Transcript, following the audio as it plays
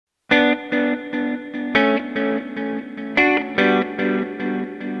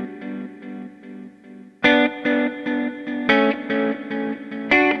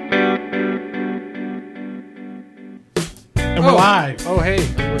live. Oh, hey,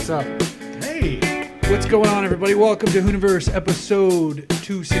 what's up? Hey. What's going on, everybody? Welcome to Hooniverse episode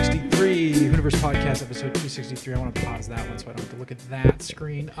 263. Hooniverse podcast episode 263. I want to pause that one so I don't have to look at that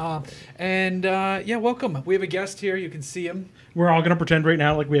screen. Yeah, welcome. We have a guest here. You can see him. We're all going to pretend right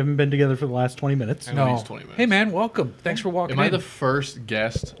now like we haven't been together for the last 20 minutes. At least 20 minutes. Hey, man, welcome. Thanks for walking Am in. I the first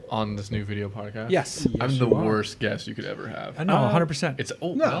guest on this new video podcast? Yes. I'm the worst guest you could ever have. I know, 100%. It's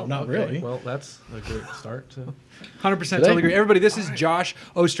not really. Well, that's a good start to 100% totally agree. Everybody, this is Josh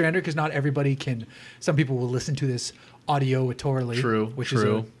Ostrander, because not everybody can. Some people will listen to this audio-atorily. True, which is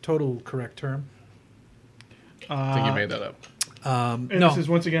a total correct term. I think you made that up. And no. this is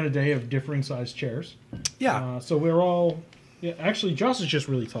once again a day of differing sized chairs. Yeah. So we're all... Yeah, actually, Josh is just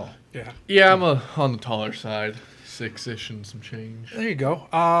really tall. Yeah. Yeah, I'm on the taller side. 6-ish and some change. There you go.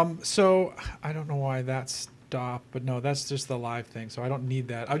 So I don't know why that stopped, but no, that's just the live thing. So I don't need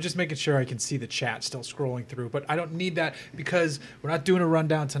that. I was just making sure I can see the chat still scrolling through, but I don't need that because we're not doing a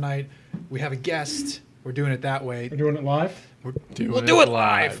rundown tonight. We have a guest. We're doing it that way. We're doing it live? We'll do it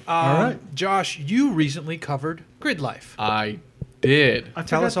live. All right. Josh, you recently covered Gridlife. I did.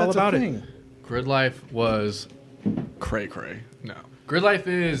 Tell us all about it. Gridlife was cray-cray. No. Gridlife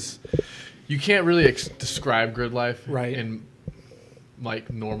is... You can't really describe Gridlife in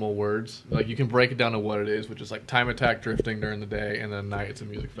like normal words. Like you can break it down to what it is, which is like time attack drifting during the day, and then at night it's a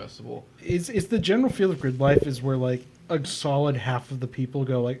music festival. It's the general feel of Gridlife is where like a solid half of the people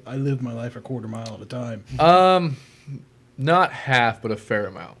go like, I live my life a quarter mile at a time. Not half, but a fair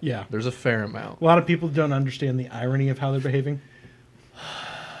amount. Yeah. There's a fair amount. A lot of people don't understand the irony of how they're behaving.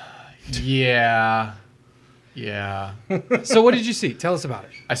 Yeah. Yeah. So what did you see? Tell us about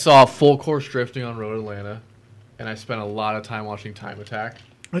it. I saw full course drifting on Road Atlanta, and I spent a lot of time watching Time Attack.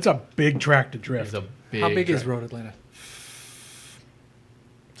 It's a big track to drift. It's a big How big is track. Road Atlanta?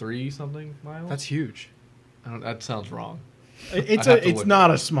 3-something miles? That's huge. That sounds wrong. It's not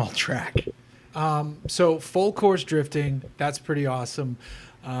a small track. So full course drifting, that's pretty awesome.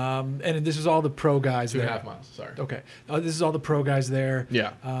 And this is all the pro guys there. 2.5 miles, sorry. Okay. This is all the pro guys there.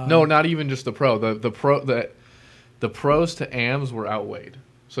 Yeah. No, not even just the pro. The pros to AMs were outweighed.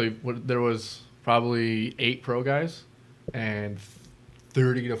 So there was probably 8 pro guys and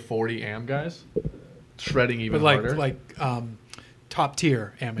 30 to 40 AM guys shredding even harder. Like top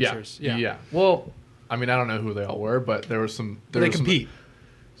tier amateurs. Yeah. Well, I mean, I don't know who they all were, but there was some. They compete.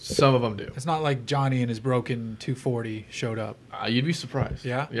 Some of them do. It's not like Johnny and his broken 240 showed up. You'd be surprised.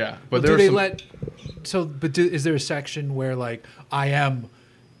 Yeah? Yeah. But do they is there a section where like I am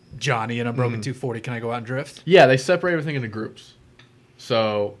Johnny and I'm broken 240, can I go out and drift? Yeah, they separate everything into groups.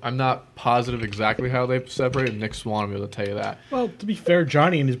 So I'm not positive exactly how they separated. Nick Swan will be able to tell you that. Well, to be fair,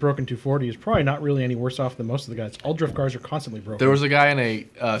 Johnny and his broken 240 is probably not really any worse off than most of the guys. All drift cars are constantly broken. There was a guy in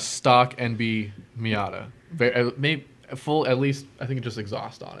a stock NB Miata. Maybe full, at least, I think just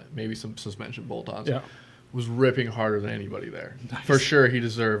exhaust on it. Maybe some suspension bolt-ons. Yeah. Was ripping harder than anybody there. Nice. For sure, he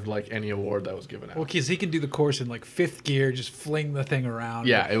deserved like any award that was given out. Well, because he can do the course in like 5th gear, just fling the thing around.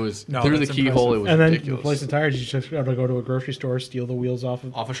 Yeah, it was No, through the that's keyhole. impressive. It was and then ridiculous. replace the tires, you just got to go to a grocery store, steal the wheels off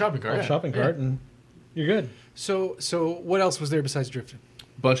Off a shopping cart. a shopping cart, and you're good. So what else was there besides drifting?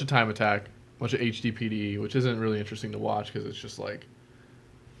 Bunch of time attack, bunch of HDPD, which isn't really interesting to watch because it's just like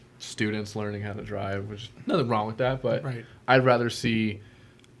students learning how to drive, which is nothing wrong with that. But Right. I'd rather see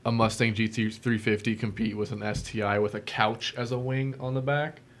a Mustang GT350 compete with an STI with a couch as a wing on the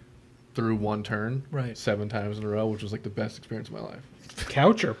back through one turn, 7 times in a row, which was like the best experience of my life.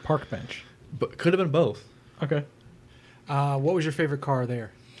 Couch or park bench? But could have been both. Okay. What was your favorite car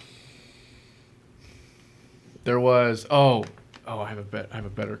there? There was I have a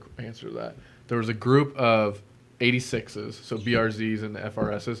better answer to that. There was a group of 86s, so BRZs and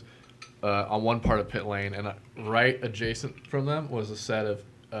FRSs, on one part of pit lane, and right adjacent from them was a set of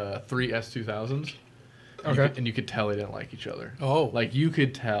 3 S2000s. Okay. And you could tell they didn't like each other. Oh. Like you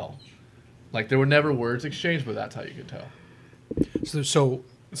could tell. Like there were never words exchanged, but that's how you could tell. So So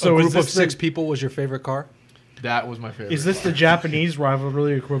a is group of this 6 people was your favorite car? That was my favorite. Is this the Japanese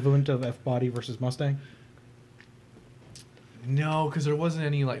rivalry equivalent of F-Body versus Mustang? No, because there wasn't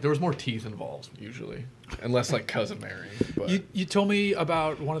any there was more teeth involved usually, unless like Cousin Mary. But You told me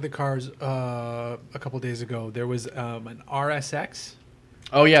about one of the cars a couple days ago. There was an RSX.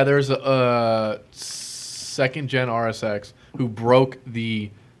 oh yeah, there's a second gen RSX who broke the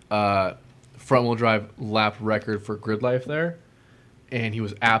front wheel drive lap record for Gridlife there, and he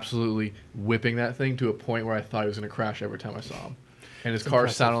was absolutely whipping that thing to a point where I thought he was going to crash every time I saw him. And his car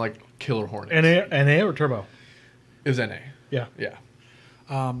impressive. sounded like Killer Hornets. NA or turbo? It was NA. Yeah. Yeah.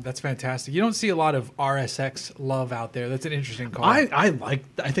 That's fantastic. You don't see a lot of RSX love out there. That's an interesting car. I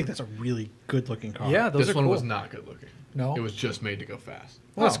think that's a really good looking car. Yeah, those This are one cool. was not good looking. No? It was just made to go fast.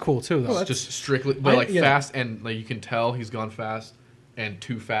 Well, that's cool too, though. Well, It's just strictly, but like yeah. fast, and like you can tell he's gone fast and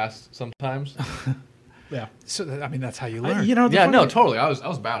too fast sometimes. Yeah. So I mean, that's how you learn. You know, the Yeah, funny- no, totally. I was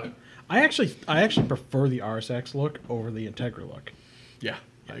about it. I actually prefer the RSX look over the Integra look. Yeah,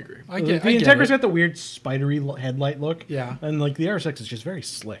 I agree. I The get Integra's it. got the weird spidery headlight look. Yeah. And like the RSX is just very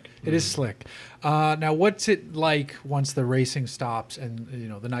slick. It is slick. Now, what's it like once the racing stops and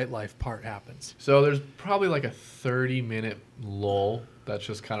the nightlife part happens? So there's probably like a 30-minute lull. That's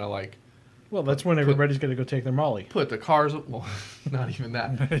just kind of like Well, that's when everybody's going to go take their Molly. put the cars. Well, not even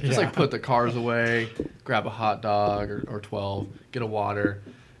that. Just like put the cars away, grab a hot dog or 12, get a water,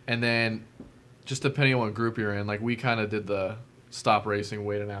 and then just depending on what group you're in, like we kind of did the stop racing,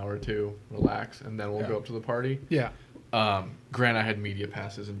 wait an hour or two, relax, and then we'll go up to the party. Yeah. Grant, I had media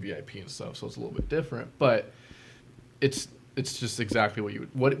passes and VIP and stuff, so it's a little bit different, but it's just exactly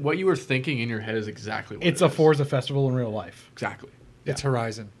what you were thinking in your head is exactly what It's it a is. Forza festival in real life. Exactly. It's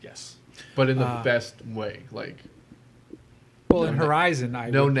Horizon. Yes. But in the best way, like Well, in Horizon, I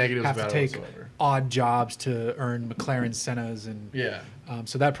no would negatives have to about it take whatsoever. odd jobs to earn McLaren Sennas, and Yeah.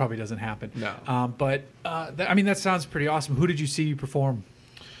 so that probably doesn't happen. No. But I mean, that sounds pretty awesome. Who did you see perform?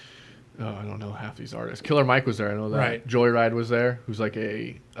 Oh, I don't know half these artists. Killer Mike was there. I know that. Right. Joyride was there, who's like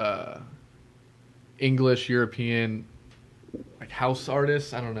a English European like house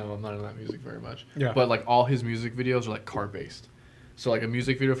artist. I don't know. I'm not into that music very much. Yeah. But like all his music videos are like car based. So like a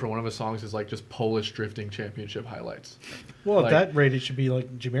music video for one of his songs is like just Polish drifting championship highlights. Well, Like- at that rate, it should be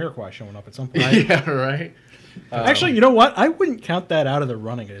like Jamiroquai showing up at some point. Yeah. Right. Actually, you know what? I wouldn't count that out of the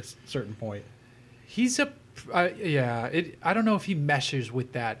running at a certain point. He's I don't know if he meshes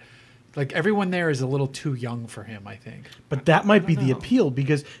with that. Like everyone there is a little too young for him, I think. But that might be the appeal,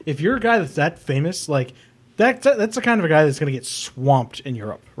 because if you're a guy that's that famous, like that's the kind of a guy that's going to get swamped in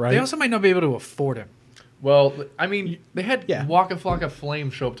Europe, right? They also might not be able to afford him. Well, I mean, they had Yeah. Waka Flocka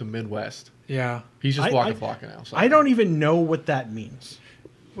Flame show up to Midwest. Yeah. He's just I- Waka I- Flocka now. So I don't even know what that means.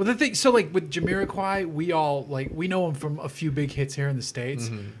 Well, the thing, so like with Jamiroquai, we know him from a few big hits here in the States,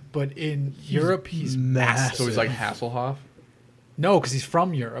 but in Europe, he's massive. So he's like Hasselhoff. No, because he's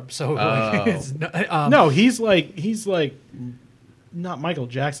from Europe, so like, it's No, he's like not Michael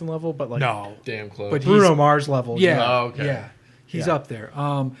Jackson level, but like no. Damn close. But Bruno Mars level. Yeah, Oh, okay. yeah, he's Yeah. up there.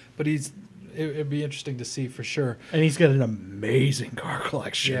 But it'd be interesting to see for sure. And he's got an amazing car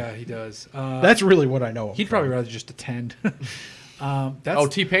collection. Yeah, he does. That's really what I know him He'd from. probably rather just attend. That's Oh,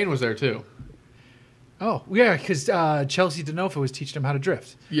 T-Pain was there too. oh yeah, because Chelsea Denofa was teaching him how to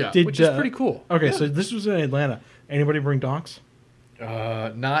drift, Yeah. Did- which is pretty cool. Okay, so this was in Atlanta. Anybody bring donks?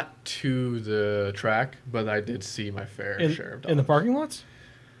 Not to the track, but I did see my fair share of In the dogs. parking lots?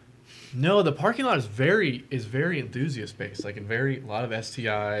 No, the parking lot is very enthusiast based. Like a lot of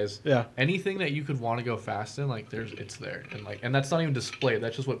STIs. Yeah. Anything that you could want to go fast in, like it's there, and that's not even displayed.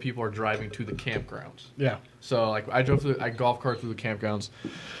 That's just what people are driving to the campgrounds. Yeah. So like I golf cart through the campgrounds.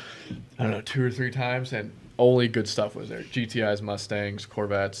 I don't know 2 or 3 times, and only good stuff was there. GTIs, Mustangs,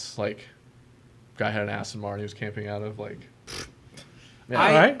 Corvettes. Like guy had an Aston Martin he was camping out of. Like yeah.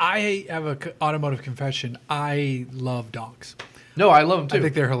 Alright. I have a automotive confession. I love donks. No, I love them too. I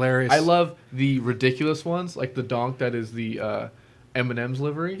think they're hilarious. I love the ridiculous ones, like the donk that is the M&M's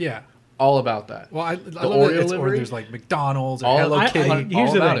livery. Yeah. All about that. Well, I The love Oreo that it's, or livery? there's like McDonald's or All- Hello I- Kitty. Here's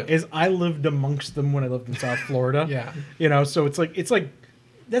all the about thing: it. is I lived amongst them when I lived in South Florida. Yeah. You know, so it's like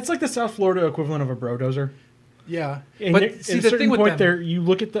that's like the South Florida equivalent of a brodozer. Yeah, And but at see a the certain thing with point them, there, you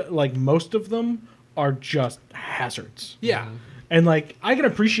look at most of them are just hazards. yeah, And like I can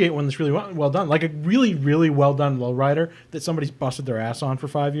appreciate when it's really well done, like a really, really well done lowrider that somebody's busted their ass on for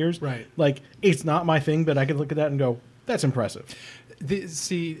 5 years. Right. Like it's not my thing, but I could look at that and go, "That's impressive."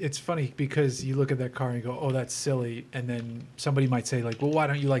 see, it's funny because you look at that car and you go, "Oh, that's silly," and then somebody might say, "Like, well, why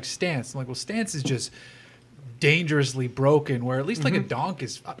don't you like Stance?" I'm like, "Well, Stance is just dangerously broken. Where at least like a donk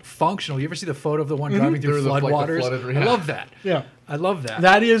is functional." You ever see the photo of the one driving through Through the, like, the floodwaters? flooded- I yeah. love that. Yeah. I love that.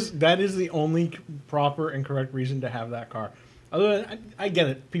 That is the only proper and correct reason to have that car. Other than, I get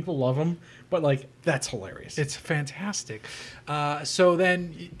it, people love them, but like that's hilarious. It's fantastic. So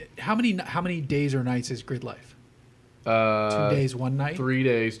then, how many days or nights is Gridlife? 2 days, 1 night. 3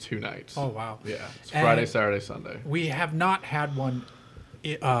 days, 2 nights. Oh wow. Yeah. It's And- Friday, Saturday, Sunday. We have not had one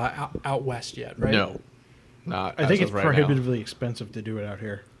out west yet, right? No. Not. I as think of it's right now. prohibitively expensive to do it out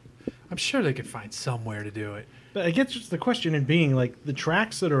here. I'm sure they could find somewhere to do it. But I guess just the question in being like the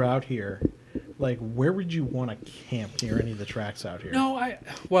tracks that are out here, like, where would you want to camp near any of the tracks out here? No,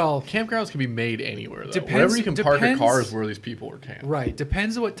 well, Campgrounds can be made anywhere, though. Depends- Wherever you can park a depends- car is where these people were camping. right.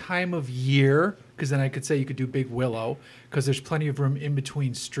 Depends on what time of year, because then I could say you could do Big Willow, because there's plenty of room in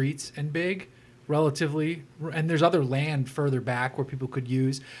between streets and Big, relatively, and there's other land further back where people could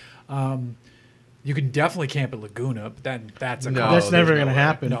use. You can definitely camp at Laguna, but then that's a No, cost. That's there's never no going to way.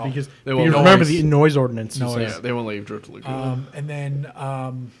 happen No. because They won't. you remember Noise. the noise ordinance. Noise. Yeah, they won't let you drive to Laguna. And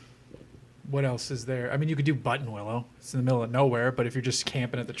then what else is there? I mean, you could do Button Willow. It's in the middle of nowhere, but if you're just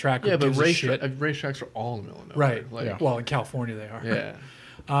camping at the track, Yeah, who but gives a shit? racetracks are all in the middle of nowhere. Right. Like, Yeah. Well, in California they are.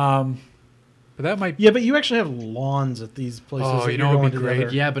 yeah. But that might. Yeah, but you actually have lawns at these places. Oh, that you you're know what'd going be great?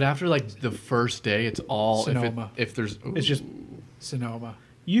 together. Yeah, but after like the first day, it's all Sonoma. if there's It's just Sonoma.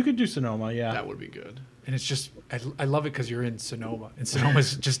 you could do Sonoma, yeah. that would be good. And it's just, I love it because you're in Sonoma. And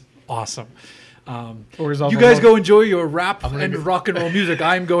Sonoma's just awesome. Or is all You the guys lo- go enjoy your rap gonna and go- rock and roll music.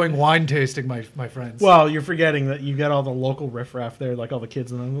 I'm going wine tasting, my friends. Well, you're forgetting that you got all the local riffraff there, like all the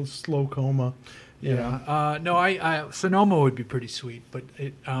kids in the slow coma. You know. yeah. No, I Sonoma would be pretty sweet, but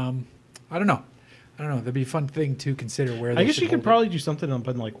it, I don't know. That'd be a fun thing to consider where they I guess should you could hold probably do something up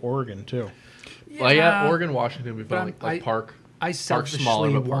in like Oregon too. it. Well, yeah, Oregon, Washington would be But fun. Like Park. I Park's selfishly smaller,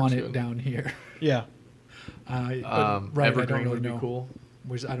 but Park's want it good. down here. Yeah. But, right, I Evergreen don't really would be know. cool.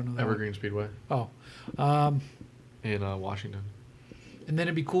 I don't know. That Evergreen Speedway one. Oh. in Washington. And then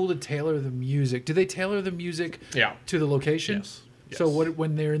it'd be cool to tailor the music. Do they tailor the music Yeah. to the location? Yes. So Yes.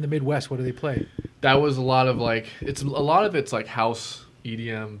 when they're in the Midwest, what do they play? That was a lot of like a lot of it's like house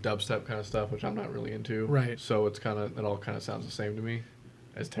EDM dubstep kind of stuff, which I'm not really into. Right. So it all kind of sounds the same to me,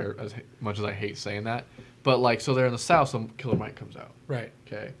 as much as I hate saying that. But like, so they're in the South, so Killer Mike comes out. Right.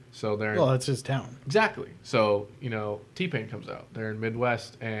 Okay. So they're Well, that's his town. exactly. So T-Pain comes out. They're in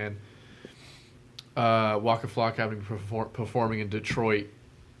Midwest, and Waka Flocka having performing in Detroit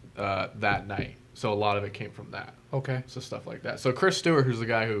that night. So a lot of it came from that. Okay. So stuff like that. So Chris Stewart, who's the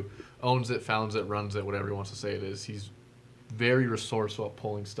guy who owns it, founds it, runs it, whatever he wants to say it is, he's very resourceful at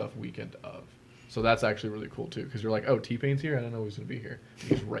pulling stuff weekend of. So that's actually really cool too, because you're like, oh, T-Pain's here. I don't know who's gonna be here.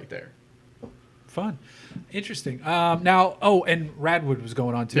 He's right there. Fun. Interesting. And Radwood was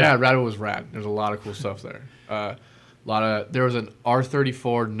going on too. Yeah, Radwood was rad. There's a lot of cool stuff there. There was an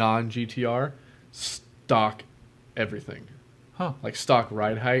R34 non-GTR stock everything. Huh. Like stock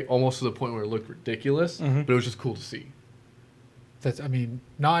ride height, almost to the point where it looked ridiculous, but it was just cool to see.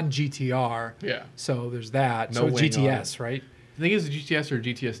 Non-GTR. Yeah. So there's that. No So wing GTS, right? I think it's a GTS or a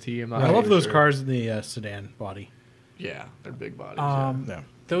GTST. I'm not. I love really those sure. cars in the sedan body. Yeah, they're big bodies.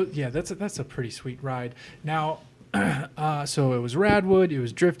 Yeah. That's a pretty sweet ride. Now, so it was Radwood, it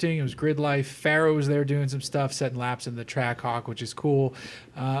was drifting, it was Gridlife. Pharaoh was there doing some stuff, setting laps in the Trackhawk, which is cool.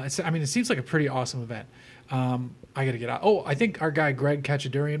 It seems like a pretty awesome event. I got to get out. Oh, I think our guy Greg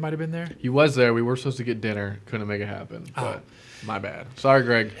Cachadurian might have been there. He was there. We were supposed to get dinner. Couldn't make it happen. But my bad. Sorry,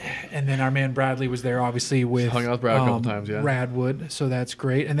 Greg. And then our man Bradley was there, obviously, with Hung out with Brad a couple times, yeah. Radwood, so that's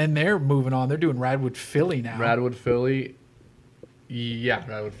great. And then they're moving on. They're doing Radwood Philly now. Radwood Philly. Yeah,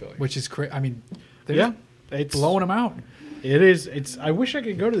 Radwood Philly. Which is crazy. I mean, they're Yeah. It's blowing them out. It is. It's. I wish I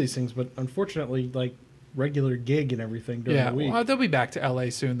could go to these things, but unfortunately, like regular gig and everything during Yeah. the week. Well, they'll be back to LA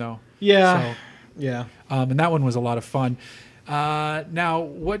soon, though. Yeah. So, Yeah. and that one was a lot of fun. Now,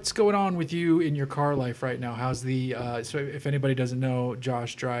 what's going on with you in your car life right now? How's the? So, if anybody doesn't know,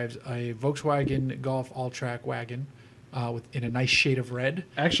 Josh drives a Volkswagen Golf all-track wagon, in a nice shade of red.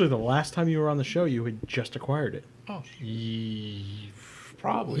 Actually, the last time you were on the show, you had just acquired it. Oh,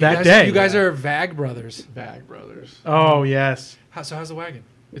 Probably. That day. You guys are Vag brothers. Bag Brothers. Oh yes. How's the wagon?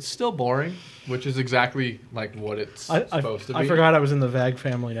 It's still boring, which is exactly like what it's supposed to be. I forgot I was in the VAG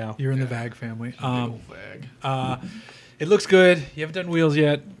family now. You're in the Vag family. Big old bag. It looks good. You haven't done wheels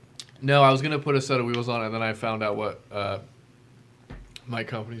yet. No, I was gonna put a set of wheels on it, and then I found out what my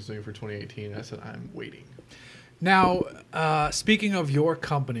company's doing for 2018. I said I'm waiting. Now, speaking of your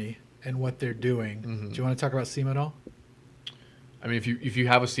company and what they're doing, do you want to talk about SEMA at all? I mean, if you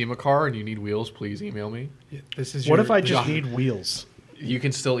have a SEMA car and you need wheels, please email me. Yeah, this is What your- if I just need wheels? You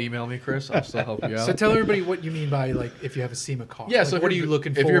can still email me, Chris. I'll still help you out. So tell everybody what you mean by like if you have a SEMA car. Yeah, Like, so what are you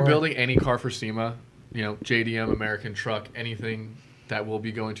looking for? If you're building any car for SEMA, JDM, American Truck, anything that will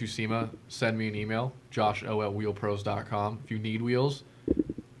be going to SEMA, send me an email, josh@wheelpros.com. If you need wheels,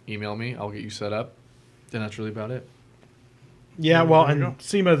 email me. I'll get you set up. And that's really about it. Yeah, well, There you and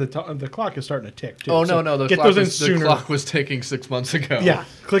SEMA, the clock is starting to tick too. Oh, so no. The get clock those in was, the sooner. clock was ticking 6 months ago. Yeah,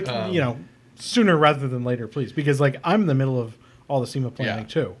 click. Sooner rather than later, please, because like I'm in the middle of all the SEMA planning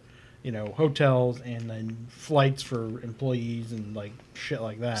too. Hotels and then flights for employees and like shit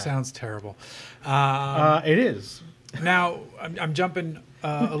like that. Sounds terrible. It is. Now, I'm jumping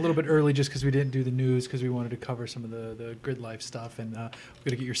a little bit early just because we didn't do the news because we wanted to cover some of the Gridlife stuff, and we're going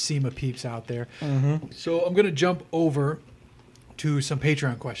to get your SEMA peeps out there. So I'm going to jump over to some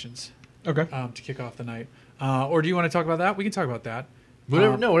Patreon questions Okay. to kick off the night. Or do you want to talk about that? We can talk about that.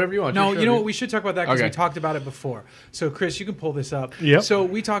 Whatever you want. No, Sure, you know dude. what? We should talk about that because Okay. we talked about it before. So, Chris, you can pull this up. Yep. So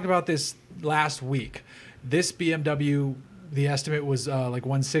we talked about this last week. This BMW, the estimate was like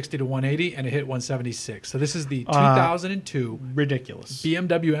 160 to 180, and it hit 176. So this is the 2002 Ridiculous.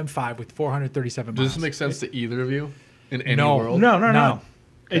 BMW M5 with 437 miles. Does this make sense to either of you in any No. world? No. No.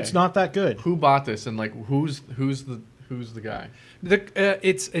 It's Okay. not that good. Who bought this and like who's the guy? There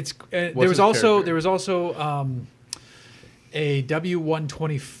was his also character? A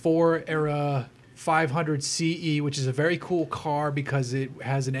W124 era 500 CE, which is a very cool car because it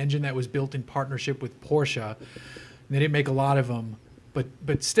has an engine that was built in partnership with Porsche. They didn't make a lot of them,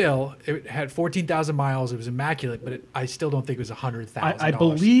 but still, it had 14,000 miles. It was immaculate, but I still don't think it was $100,000. I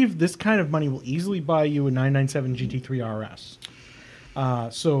believe this kind of money will easily buy you a 997 GT3 RS.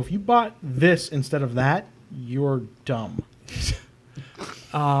 So if you bought this instead of that, you're dumb.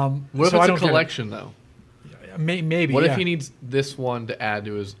 What if So I it's a don't get it. collection though? Maybe. What yeah. if he needs this one to add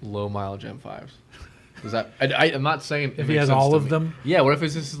to his low mileage M5s? Is that? I'm not saying If he has all of them? Yeah. What if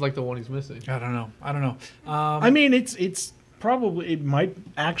this is like the one he's missing? I don't know. I mean, it's probably, it might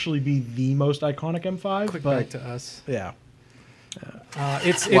actually be the most iconic M5, Click but back to us. yeah.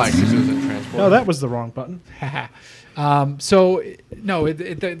 It's Why? Because it was in transport. No, that was the wrong button. so no,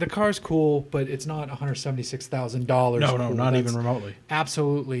 the car's cool, but it's not $176,000. No, cool. not That's even remotely.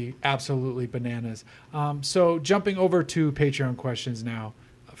 absolutely bananas. So jumping over to Patreon questions now.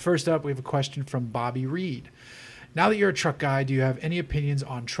 First up, we have a question from Bobby Reed. Now that you're a truck guy, do you have any opinions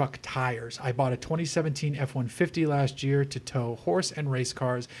on truck tires? I bought a 2017 F-150 last year to tow horse and race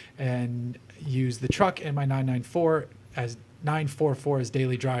cars and use the truck and my 944 as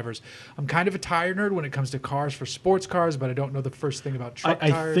daily drivers. I'm kind of a tire nerd when it comes to cars for sports cars, but I don't know the first thing about truck I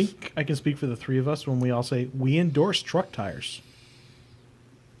tires. think I can speak for the three of us when we all say we endorse truck tires.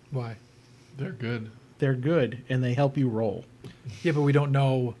 Why? They're good. They're good and they help you roll. Yeah, but we don't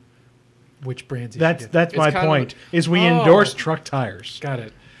know which brands. You should get. That's my It's kind of point. Is we Oh. endorse truck tires Got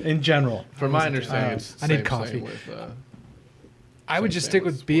it. in general. From my understanding, it's I need same coffee. with, I would Same just thing stick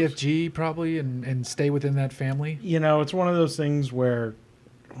with with sports. BFG probably and stay within that family. You know, it's one of those things where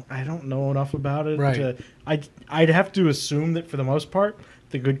I don't know enough about it. Right. I'd have to assume that for the most part,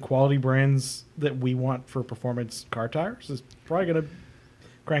 the good quality brands that we want for performance car tires is probably going to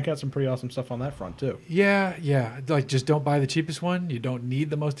crank out some pretty awesome stuff on that front too. Yeah. Like, just don't buy the cheapest one. You don't need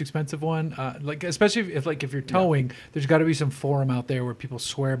the most expensive one. Like, especially if you're towing, there's got to be some forum out there where people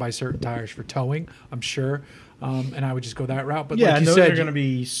swear by certain tires for towing. I'm sure, and I would just go that route. But Yeah, like and you those said, are going to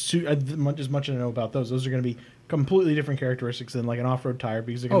be as much as I know about those. Those are going to be completely different characteristics than like an off-road tire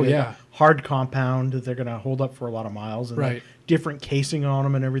because they're going to be like a hard compound that they're going to hold up for a lot of miles and like different casing on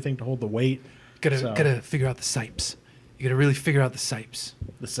them and everything to hold the weight. gotta figure out the sipes. You gotta really figure out the sipes.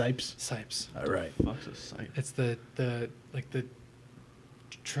 The sipes. Sipes. All right. fuck's a sight. It's the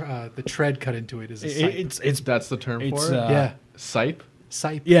tread cut into it is a sipe. It's That's the term It's, for it. yeah, Sipe.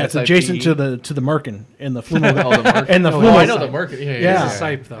 sipe. yeah, it's SIPE. adjacent to the Merkin and the Flumel Oh, the Merc. and the Oh, Flumel I know the Merc. Yeah. Yeah. It's a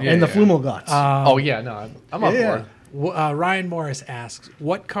sipe though. Yeah, and the yeah. Flumelgotts. Oh yeah, no, I'm on Yeah. board. Ryan Morris asks,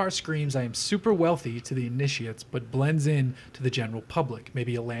 what car screams I am super wealthy to the initiates but blends in to the general public?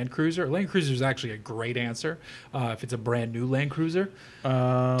 Maybe a Land Cruiser? Land Cruiser is actually a great answer if it's a brand new Land Cruiser.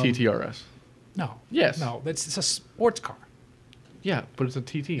 TTRS. No. Yes. No, it's a sports car. Yeah, but it's a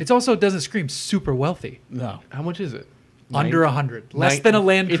TT. It also doesn't scream super wealthy. No. How much is it? Under 100. Less than a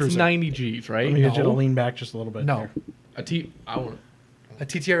Land Cruiser. It's 90 G's, right? Let me get you to No. lean back just a little bit. No. there. I want. A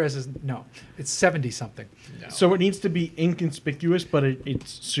TTRS is, no. It's 70 something. No. So it needs to be inconspicuous, but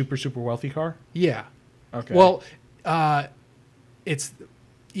it's super wealthy car. Yeah. Okay. Well, it's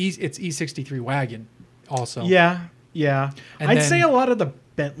E63 wagon also. Yeah. And I'd then- say a lot of the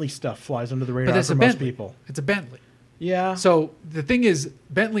Bentley stuff flies under the But radar that's for a most Bentley. people. It's a Bentley. Yeah. So the thing is,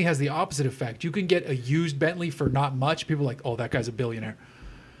 Bentley has the opposite effect. You can get a used Bentley for not much. People are like, oh, that guy's a billionaire.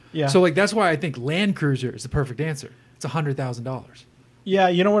 Yeah. So like that's why I think Land Cruiser is the perfect answer. It's $100,000. yeah,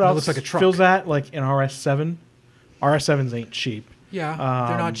 you know what It else looks like a truck. feels that? Like an RS7. RS7s ain't cheap. Yeah,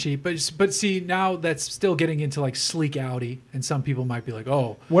 they're not Um, cheap, but see now that's still getting into like sleek Audi, and some people might be like,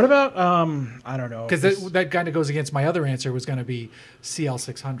 oh, What about, I don't know. because this- that kind of goes against my other answer was going to be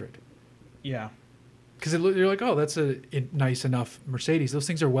CL600. yeah. Because you're like, oh, that's a nice enough Mercedes. Those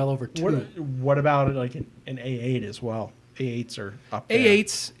things are well over two. What about like an A8 as well? A8s are up there.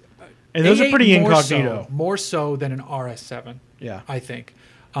 A8s, And those are A8 pretty more incognito. more so than an RS7. Yeah. I think.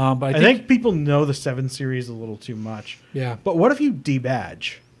 But I think people know the 7 Series a little too much. Yeah. But what if you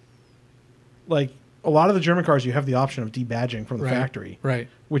debadge? Like, a lot of the German cars, you have the option of debadging from the factory. Right.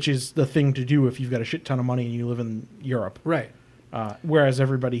 Which is the thing to do if you've got a shit ton of money and you live in Europe. Right. Whereas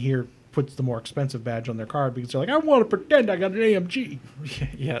everybody here puts the more expensive badge on their car because they're like, I want to pretend I got an AMG.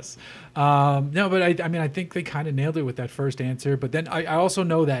 Yes. No, but I mean, I think they kind of nailed it with that first answer. But then I also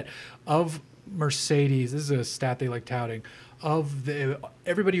know that of Mercedes, this is a stat they like touting, of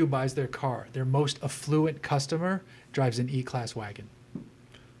everybody who buys their car, their most affluent customer drives an E-Class wagon.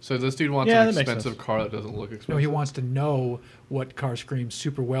 So this dude wants an expensive car that doesn't look expensive? No, he wants to know what car screams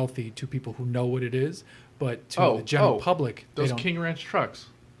super wealthy to people who know what it is, but to the general public, those King Ranch trucks.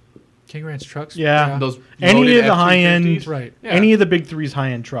 King Ranch trucks? Yeah. Those any of the high-end, right? Yeah. Any of the big threes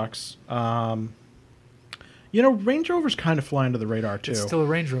high-end trucks. Range Rovers kind of fly under the radar, too. It's still a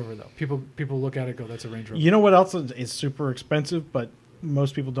Range Rover, though. People look at it and go, that's a Range Rover. You know what else is super expensive, but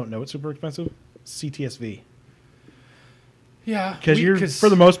most people don't know it's super expensive? CTSV. Yeah. Because you're, for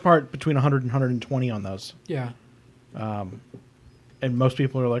the most part, between 100 and 120 on those. Yeah. And most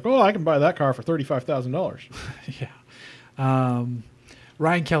people are like, oh, I can buy that car for $35,000. Yeah.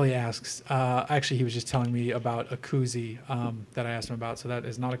 Ryan Kelly asks, actually, he was just telling me about a koozie that I asked him about, so that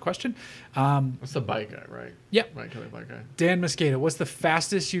is not a question. That's the bike guy, right? Yep. Ryan Kelly, bike guy. Dan Mosqueda, what's the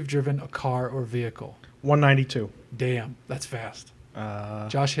fastest you've driven a car or vehicle? 192. Damn, that's fast.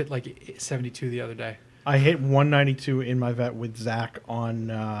 Josh hit like 72 the other day. I hit 192 in my vet with Zach on...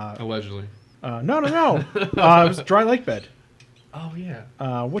 Allegedly. No. It was Dry Lake Bed. Oh, yeah.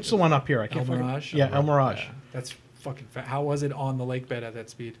 What's the one up here? I can't El Mirage? Yeah, El Mirage. Yeah. That's fucking fast. How was it on the lake bed at that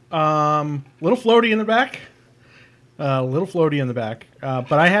speed? Little floaty in the back.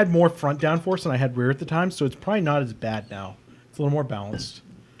 But I had more front downforce than I had rear at the time, so it's probably not as bad now. It's a little more balanced.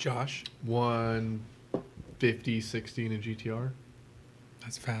 Josh? 150, 60 in a GTR.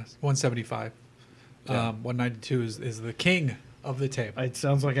 That's fast. 175. Yeah. 192 is the king of the tape. It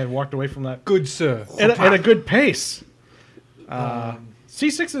sounds like I walked away from that. Good sir. At a good pace.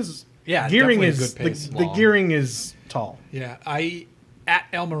 C6 is... Yeah, gearing definitely is a good pace. The gearing is tall. Yeah, at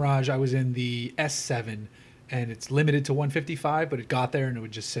El Mirage, I was in the S7, and it's limited to 155, but it got there and it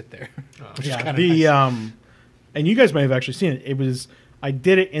would just sit there. Which is kinda nice. And you guys may have actually seen it. It was I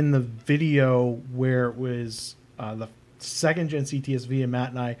did it in the video where it was the second gen CTSV, and Matt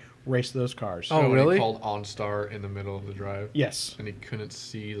and I raced those cars. Oh, really? He called OnStar in the middle of the drive. Yes. And he couldn't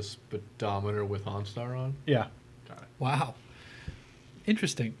see the speedometer with OnStar on. Yeah. Got it. Wow.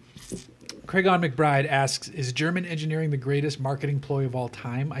 Interesting. Craigon McBride asks, is German engineering the greatest marketing ploy of all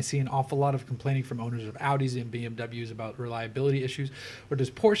time? I see an awful lot of complaining from owners of Audis and BMWs about reliability issues. Or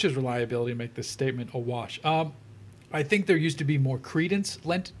does Porsche's reliability make this statement a wash? I think there used to be more credence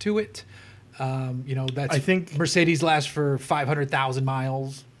lent to it. I think Mercedes lasts for 500,000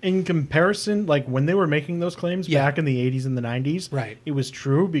 miles. In comparison, like when they were making those claims back in the 80s and the 90s, right, it was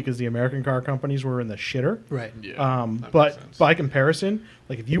true because the American car companies were in the shitter. Right. Yeah, but by comparison,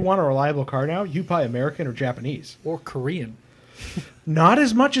 like if you want a reliable car now, you buy American or Japanese. Or Korean. Not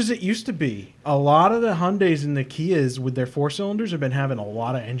as much as it used to be. A lot of the Hyundais and the Kias with their 4-cylinders have been having a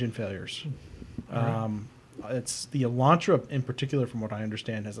lot of engine failures. It's the Elantra in particular, from what I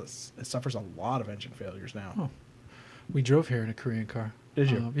understand, it suffers a lot of engine failures now. Oh. We drove here in a Korean car. Did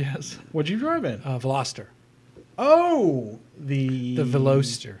you? Yes. What'd you drive in? Veloster. Oh, the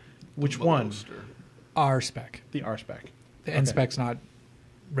Veloster. Which one? R spec. The R spec. The N spec's not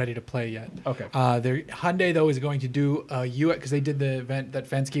ready to play yet. Okay. Their Hyundai though is going to do a US because they did the event that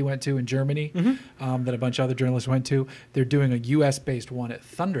Fensky went to in Germany, that a bunch of other journalists went to. They're doing a US based one at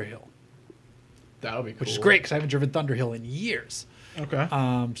Thunderhill. That'll be cool. Which is great because I haven't driven Thunderhill in years. Okay.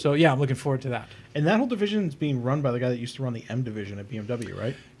 So yeah, I'm looking forward to that. And that whole division is being run by the guy that used to run the M division at BMW,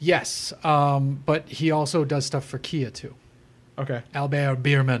 right? Yes. But he also does stuff for Kia too. Okay. Albert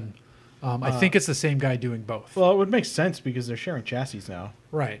Biermann. I think it's the same guy doing both. Well, it would make sense because they're sharing chassis now.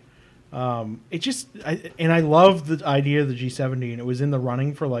 Right. I love the idea of the G70, and it was in the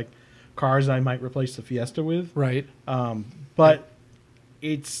running for like cars I might replace the Fiesta with. Right. But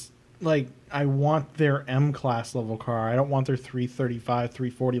it's like I want their M class level car. I don't want their 335,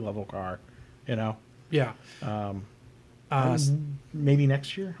 340 level car. You know. Yeah. Maybe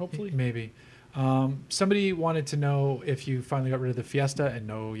next year, hopefully. Maybe. Somebody wanted to know if you finally got rid of the Fiesta, and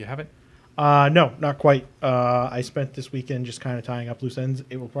no, you haven't. No, not quite. I spent this weekend just kind of tying up loose ends.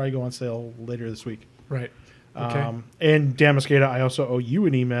 It will probably go on sale later this week. Right. Okay. And Dan Mosqueda, I also owe you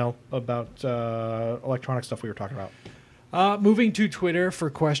an email about electronic stuff we were talking about. Moving to Twitter for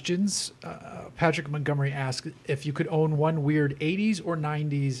questions, Patrick Montgomery asks, if you could own one weird 80s or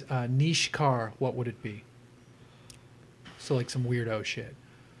 90s niche car, what would it be? So like some weirdo shit.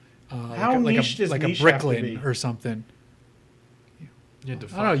 How niche does like niche a have to Bricklin be? or something. You I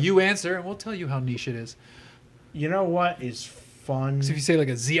don't know. You answer, and we'll tell you how niche it is. You know what is fun? 'Cause if you say like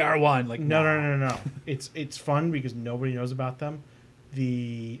a ZR1, like No. It's fun because nobody knows about them.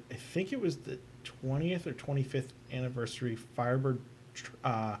 I think it was the 20th or 25th anniversary Firebird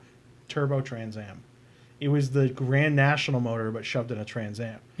Turbo Trans Am. It was the Grand National motor, but shoved in a Trans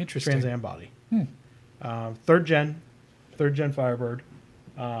Am. Interesting. Trans Am body. Third gen Firebird,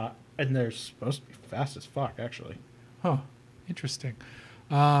 and they're supposed to be fast as fuck, actually. Huh. Interesting.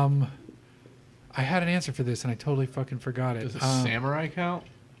 I had an answer for this and I totally fucking forgot it. Does a samurai count?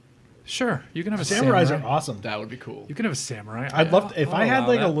 Sure, you can have a Samurais samurai. are awesome. That would be cool. You can have a samurai. I'd love to, if I had allow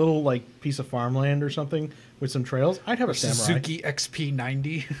like that. a little like piece of farmland or something with some trails. I'd have a samurai. Suzuki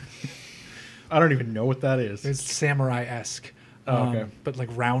XP90. I don't even know what that is. It's samurai-esque. Oh, okay. But like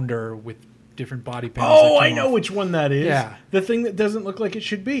rounder with different body panels. Oh, that I come know off. which one that is. Yeah. The thing that doesn't look like it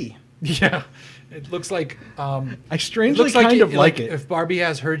should be. Yeah. It looks like I strangely looks like kind of like it. If Barbie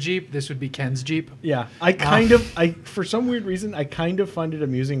has her Jeep, this would be Ken's Jeep. Yeah. For some weird reason, I kind of find it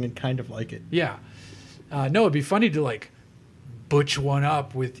amusing and kind of like it. Yeah. No, it'd be funny to like butch one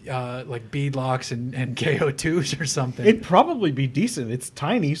up with like beadlocks and KO2s or something. It'd probably be decent. It's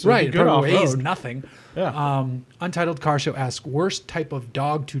tiny, so Right, it'd it be good probably weighs off-road. nothing. Yeah. Untitled Car Show asks, worst type of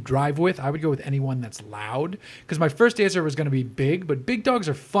dog to drive with? I would go with anyone that's loud. Because my first answer was going to be big, but big dogs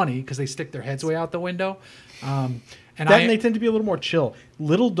are funny because they stick their heads way out the window. And they tend to be a little more chill.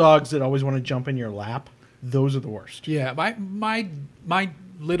 Little dogs that always want to jump in your lap, those are the worst. Yeah, my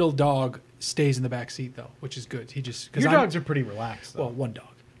little dog stays in the back seat though, which is good. He just Your dogs are pretty relaxed, though. well, one dog.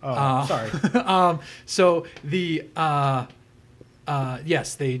 Oh, sorry. So the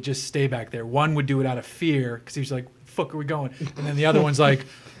yes, they just stay back there. One would do it out of fear because he's like, "Fuck, are we going?" And then the other one's like, "I'm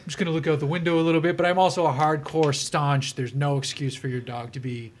just gonna look out the window a little bit." But I'm also a hardcore staunch. There's no excuse for your dog to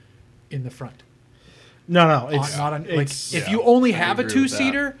be in the front. No, it's Not on, like it's if yeah, you only I have a agree with that.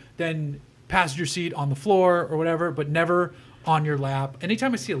 two-seater, then passenger seat on the floor or whatever, but never on your lap.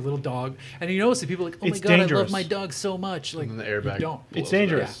 Anytime I see a little dog, and you notice that people are like, "Oh It's my god, I dangerous. love my dog so much!" Like And then the airbag you don't. blows It's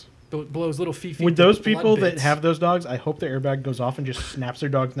dangerous. Blows little fifi. With those blood people that bits. have those dogs, I hope the airbag goes off and just snaps their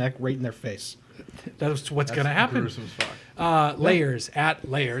dog's neck right in their face. That's what's That's going to happen. gruesome as fuck. Layers at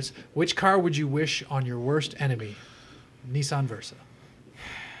Layers. Which car would you wish on your worst enemy? Nissan Versa.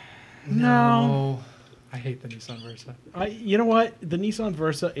 No. I hate the Nissan Versa. You know what? The Nissan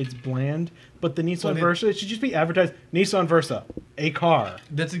Versa, it's bland, but the Nissan Well, Versa, it should just be advertised, Nissan Versa, a car.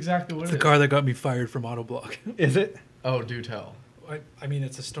 That's exactly what It's the car that got me fired from Autoblock. Is it? Oh, do tell. I mean,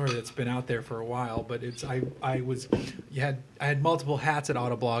 it's a story that's been out there for a while, but I had multiple hats at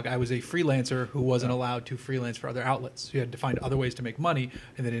Autoblog. I was a freelancer who wasn't allowed to freelance for other outlets. So you had to find other ways to make money,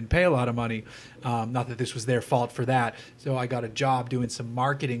 and they didn't pay a lot of money. Not that this was their fault for that. So I got a job doing some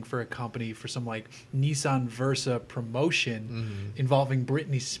marketing for a company for some like Nissan Versa promotion involving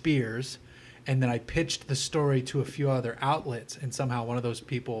Britney Spears. And then I pitched the story to a few other outlets, and somehow one of those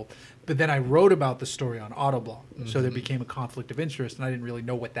people. But then I wrote about the story on Autoblog, so there became a conflict of interest, and I didn't really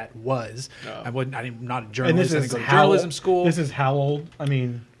know what that was. Oh. I'm not a And journalist. this I is didn't go to how, journalism school. This is how old? I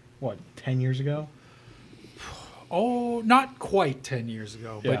mean, what, 10 years ago? Oh, not quite 10 years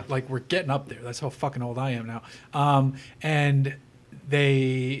ago, Yeah. but like we're getting up there. That's how fucking old I am now. And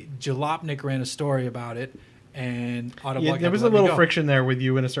Jalopnik ran a story about it, and Autoblog. Yeah, had there to was a let me little go. friction there with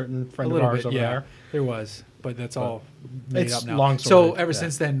you and a certain A friend of little ours bit, over yeah, there. there was, but that's all made it's up now. long So sorted, ever yeah.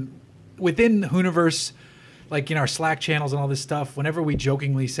 since then, within Hooniverse, like in our Slack channels and all this stuff, whenever we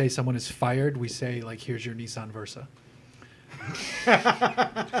jokingly say someone is fired, we say like, "Here's your Nissan Versa."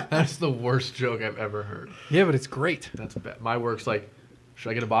 That's the worst joke I've ever heard. Yeah, but it's great. That's bad. My work's like, should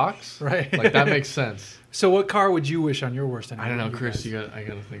I get a box? Right. Like that makes sense. So, what car would you wish on your worst enemy? I don't know, You Chris. guys? I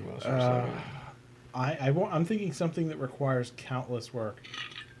gotta think about this for a second. I'm thinking something that requires countless work.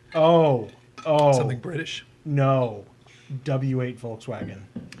 Oh, Something British. no. W8 Volkswagen.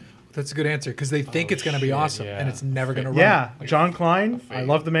 That's a good answer because they think Oh, it's going to be shit, awesome yeah. and it's never going to run. Yeah, Like John Klein. I fade.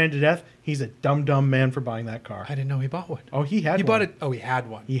 love the man to death. He's a dumb man for buying that car. I didn't know he bought one. Oh, he had He one. bought it. Oh, he had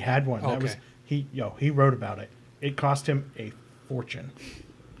one. He had one. That Okay. was he wrote about it. It cost him a fortune.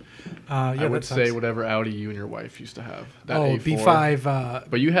 Yeah, I would that say sucks. whatever Audi you and your wife used to have. That Oh, A4. B5.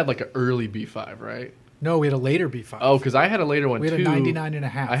 But you had like an early B5, right? No, we had a later B5. Oh, because I had a later one we had too. a 99 and a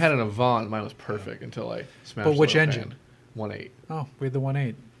half. I had an Avant. Mine was perfect until I smashed. But which the engine? 1.8. Oh, we had the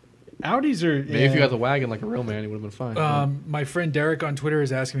 1.8. Audis are... Maybe if you got the wagon like a real man, he would have been fine. My friend Derek on Twitter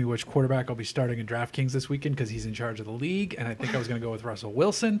is asking me which quarterback I'll be starting in DraftKings this weekend because he's in charge of the league, and I think I was going to go with Russell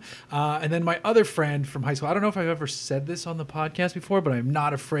Wilson. And then my other friend from high school, I don't know if I've ever said this on the podcast before, but I'm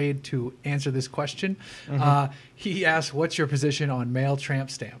not afraid to answer this question. He asked, what's your position on mail tramp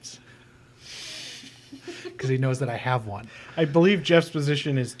stamps? Because he knows that I have one. I believe Jeff's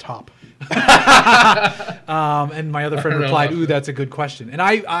position is top. And my other friend replied, "Ooh, that's a good question." And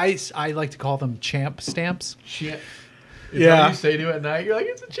I like to call them champ stamps. Is that what you say to it at night? You're like,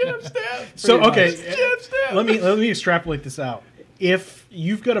 it's a champ stamp. So okay, it's a champ stamp. let me extrapolate this out. If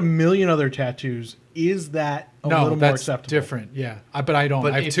you've got a million other tattoos, is that a little more acceptable? Different, yeah. But I don't.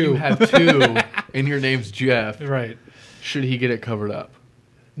 But I have if two. you have two, and your name's Jeff, right? Should he get it covered up?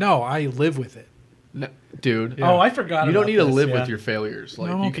 No, I live with it. No, dude. Yeah. Oh, I forgot. You don't need to live with with your failures. Like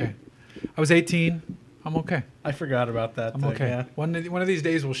no, you okay. can. I was 18. I'm okay. I forgot about that. I'm okay. Yeah. One of these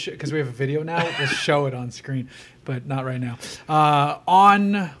days we'll because we have a video now. We'll show it on screen, but not right now.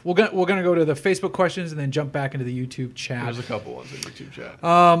 We're gonna go to the Facebook questions and then jump back into the YouTube chat. There's a couple ones in the YouTube chat.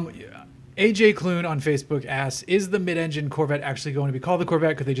 AJ Clune on Facebook asks, is the mid-engine Corvette actually going to be called the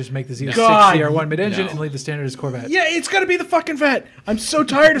Corvette? Could they just make the Z06 CR1 mid-engine and leave the standard as Corvette? Yeah, it's got to be the fucking Vet. I'm so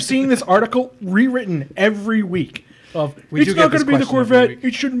tired of seeing this article rewritten every week. It's not going to be the Corvette.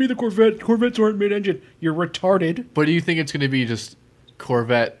 It shouldn't be the Corvette. Corvettes aren't mid-engine. You're retarded. But do you think it's going to be just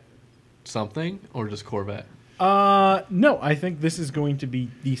Corvette something or just Corvette? No, I think this is going to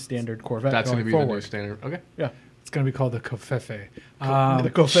be the standard Corvette. That's going to be forward. the new standard. Okay. Yeah. It's going to be called the Covfefe. The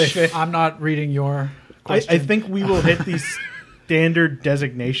Covfefe. I'm not reading your question. I think we will hit these standard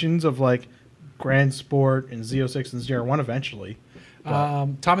designations of like Grand Sport and Z06 and ZR1 eventually.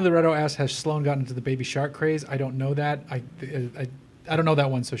 Tommy Loretto asks, has Sloan gotten into the Baby Shark craze? I don't know that. I don't know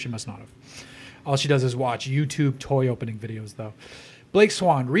that one, so she must not have. All she does is watch YouTube toy opening videos, though. Blake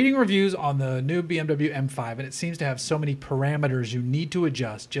Swan, reading reviews on the new BMW M5, and it seems to have so many parameters you need to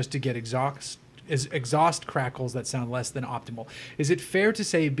adjust just to get exhaust crackles that sound less than optimal. Is it fair to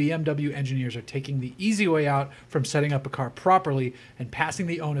say BMW engineers are taking the easy way out from setting up a car properly and passing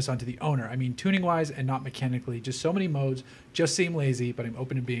the onus onto the owner? I mean, tuning-wise and not mechanically. Just so many modes just seem lazy, but I'm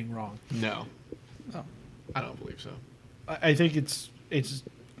open to being wrong. No. I don't believe so. I think it's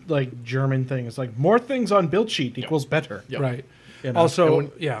like German thing. It's like more things on build sheet equals better. Yep. Right. You know? Also,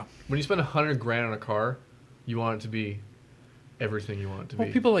 when you spend $100,000 on a car, you want it to be everything you want it to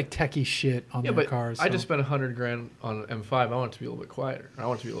be. People like techie shit on their cars. I just spent $100,000 on an M5. I want it to be a little bit quieter. I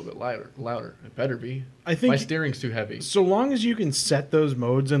want it to be a little bit louder. It better be. I think my steering's too heavy. So long as you can set those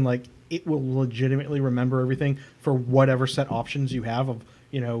modes and like it will legitimately remember everything for whatever set options you have of,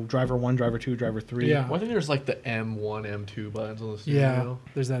 driver 1, driver 2, driver 3. Yeah. Well, I think there's like the M1, M2 buttons on the steering wheel.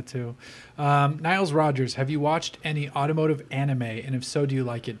 There's that too. Niles Rogers, have you watched any automotive anime? And if so, do you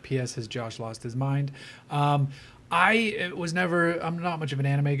like it? P.S. Has Josh lost his mind? I'm not much of an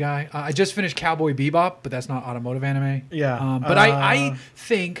anime guy. I just finished Cowboy Bebop, but that's not automotive anime. Yeah. But I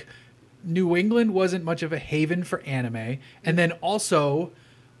think New England wasn't much of a haven for anime. And then also,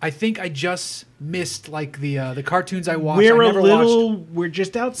 I think I just missed like the cartoons I watched. We're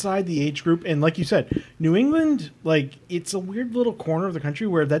just outside the age group, and like you said, New England, like it's a weird little corner of the country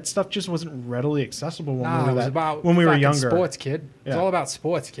where that stuff just wasn't readily accessible when we were younger. Sports, kid. It was all about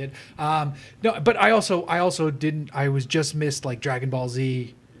sports, kid. No, but I also didn't. I was just missed like Dragon Ball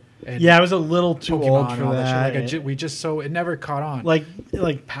Z. And I was a little too Pokemon old for that. It never caught on.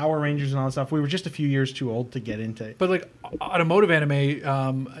 Like Power Rangers and all that stuff. We were just a few years too old to get into it. But like automotive anime,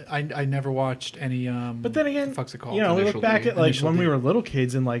 I never watched any. But then again, the fuck's it called? We look back at like when we were little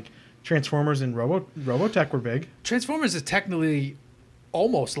kids and like Transformers and Robotech were big. Transformers is technically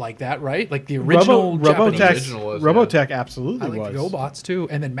almost like that, right? Like the original Robotech absolutely was. I like the GoBots too,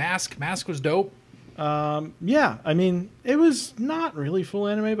 and then Mask was dope. I mean, it was not really full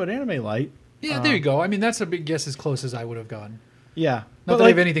anime, but anime light. Yeah, there you go. I mean, that's a big guess as close as I would have gone. Yeah. Not that I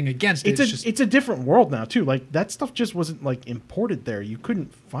have anything against it. It's a different world now, too. Like, that stuff just wasn't, like, imported there. You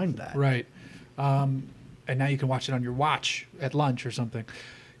couldn't find that. Right. And now you can watch it on your watch at lunch or something.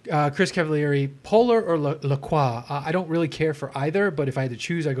 Chris Cavalieri, Polar or La Croix? I don't really care for either, but if I had to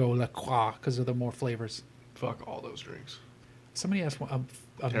choose, I go La Croix because of the more flavors. Fuck all those drinks. Somebody asked a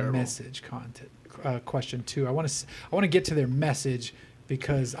message question too. I want to get to their message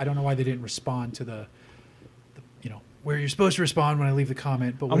because I don't know why they didn't respond to the where you're supposed to respond when I leave the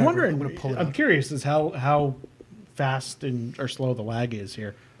comment. But I'm wondering. I'm curious as how fast or slow the lag is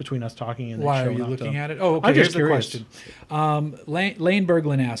here between us talking and why are you looking at it? Oh, okay. Here's the question. Lane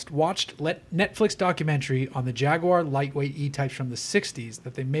Berglund asked, watched Netflix documentary on the Jaguar lightweight E-types from the 60s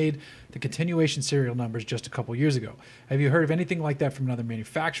that they made the continuation serial numbers just a couple years ago. Have you heard of anything like that from another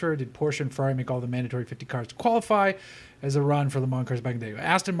manufacturer? Did Porsche and Ferrari make all the mandatory 50 cars to qualify as a run for Le Mans cars back in the day?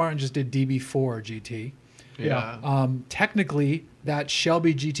 Aston Martin just did DB4 GT. Yeah. Technically, that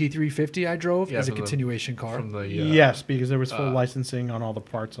Shelby GT350 I drove is a continuation car. From the, yes, because there was full licensing on all the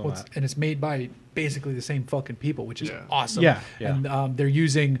parts on that. And it's made by basically the same fucking people, which is awesome. Yeah. And they're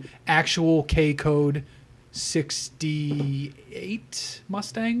using actual K-code 68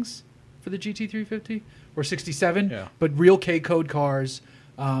 Mustangs for the GT350 or 67, but real K-code cars.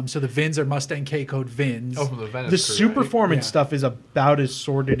 So the VINs are Mustang K-code VINs. Oh, from the Venice the crew, super right? performance stuff is about as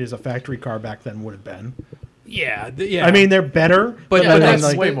sorted as a factory car back then would have been. Yeah. I mean, they're better, but that's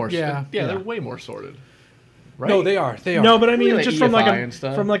like, way more. They're way more sorted. Right? No, they are. No, but I mean, like just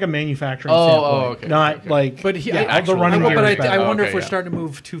EFI from like a manufacturing standpoint, okay, not okay. like. But the running gear is better. I wonder if we're starting to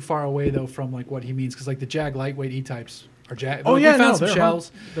move too far away though from like what he means, because like the Jag lightweight E-types are Jag. Oh yeah, we found some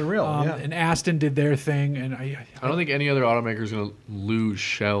shells. They're real. And Aston did their thing, and I don't think any other automaker is going to lose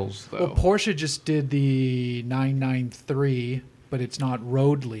shells though. Well, Porsche just did the 993, but it's not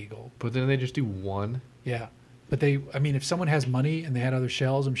road legal. But then they just do one. Yeah. But if someone has money and they had other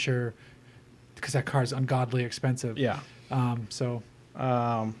shells, I'm sure, because that car is ungodly expensive. Yeah. So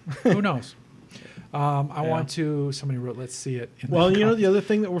who knows? Somebody wrote, let's see it. Well, the other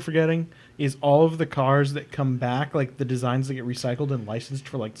thing that we're forgetting is all of the cars that come back, like the designs that get recycled and licensed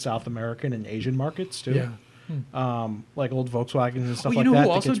for like South American and Asian markets too. Yeah. Like old Volkswagens and stuff like that. Who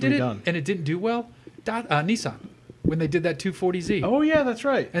also did redone. it and it didn't do well? Nissan. When they did that 240Z. Oh yeah, that's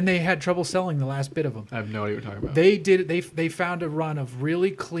right. And they had trouble selling the last bit of them. I have no idea what you're talking about. They did. They found a run of really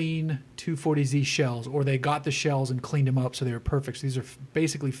clean 240Z shells, or they got the shells and cleaned them up so they were perfect. So these are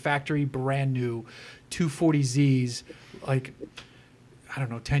basically factory brand new 240Zs, like I don't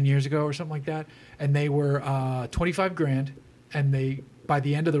know, 10 years ago or something like that. And they were $25,000, and by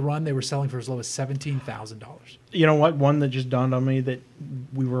the end of the run they were selling for as low as $17,000. You know what? One that just dawned on me that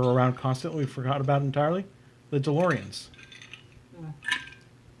we were around constantly, we forgot about entirely. The DeLoreans.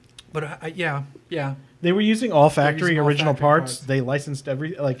 But yeah. They were using all factory original factory parts. They licensed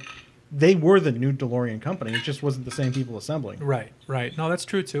they were the new DeLorean company. It just wasn't the same people assembling. Right. No, that's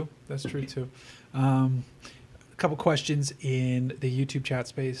true too. A couple questions in the YouTube chat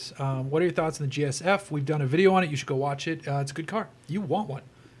space. What are your thoughts on the GSF? We've done a video on it. You should go watch it. It's a good car. You want one.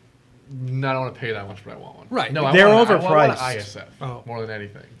 No, I don't want to pay that much, but I want one. Right. No, they're overpriced. overpriced. I want an ISF more than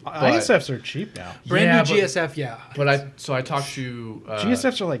anything. ISFs are cheap now. Brand new GSF, yeah. But I talked to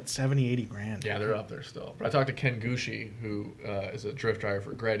GSFs are like 70, 80 grand. Yeah, they're up there still. But I talked to Ken Gucci, who is a drift driver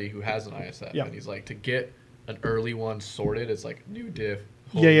for Greddy, who has an ISF, and he's like, to get an early one sorted, it's like new diff.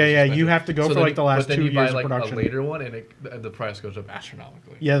 Yeah. You have to go for like the last 2 years of production. A later one, and the price goes up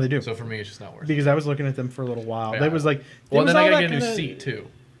astronomically. Yeah, they do. So for me, it's just not worth it. Because I was looking at them for a little while. Yeah. They was like, well, then I gotta get a new seat too.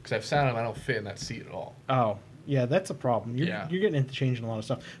 Because I've sat on them, I don't fit in that seat at all. Oh, yeah, that's a problem. You're getting into changing a lot of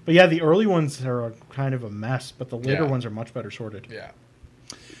stuff. But yeah, the early ones are kind of a mess, but the later ones are much better sorted. Yeah.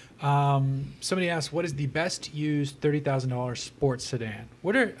 Somebody asked, what is the best used $30,000 sports sedan?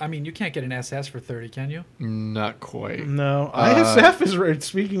 You can't get an SS for 30, can you? Not quite. No. ISF is,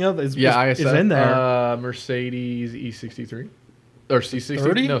 speaking of, is in there. Mercedes E63. Or C60?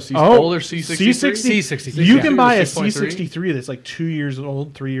 30? No, older C63. C63. You can buy a C63 that's like 2 years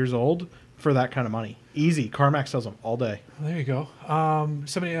old, 3 years old for that kind of money. Easy. CarMax sells them all day. There you go.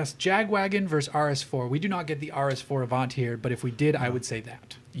 Somebody asked, Jagwagon versus RS4. We do not get the RS4 Avant here, but if we did, I would say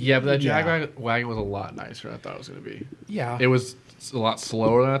that. Yeah, but that Jagwagon was a lot nicer than I thought it was going to be. Yeah. It was a lot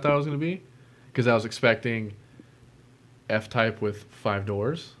slower than I thought it was going to be, because I was expecting F-Type with 5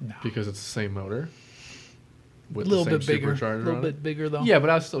 doors, because it's the same motor. With a little the same bit bigger. supercharger. A little bit bigger, though. Yeah, but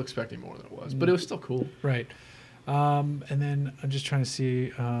I was still expecting more than it was. But it was still cool. Right. And then I'm just trying to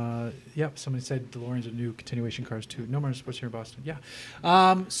see. Somebody said DeLoreans are new continuation cars, too. No more sports here in Boston. Yeah.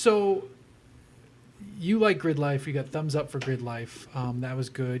 So you like Gridlife. You got thumbs up for Gridlife. That was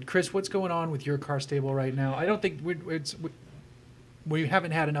good. Chris, what's going on with your car stable right now? I don't think we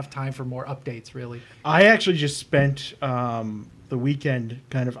haven't had enough time for more updates, really. I actually just spent the weekend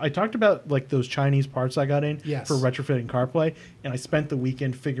I talked about like those Chinese parts I got in for retrofitting CarPlay, and I spent the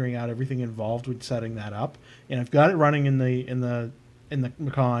weekend figuring out everything involved with setting that up, and I've got it running in the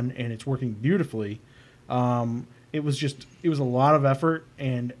Macan, and it's working beautifully. It was a lot of effort,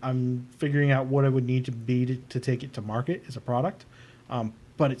 and I'm figuring out what it would need to be to take it to market as a product,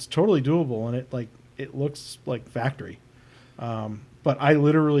 but it's totally doable, and it looks like factory. But I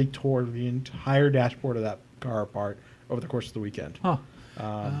literally tore the entire dashboard of car apart over the course of the weekend. Huh.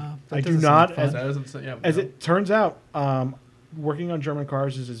 I do not, Yeah, as it turns out, working on German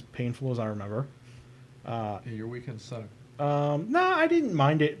cars is as painful as I remember. Your weekend sucked. No, I didn't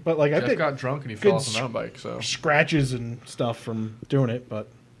mind it, but like I Jeff got drunk and he fell off the mountain bike, so scratches and stuff from doing it. But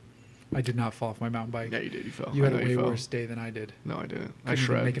I did not fall off my mountain bike. yeah, you did. You fell. You had a way worse day than I did. No, I didn't. I Couldn't even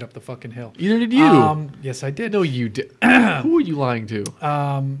shred. make it up the fucking hill. Either did you. Yes, I did. No, you did. Who are you lying to?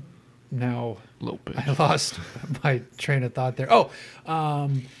 No, Little bitch. I lost my train of thought there.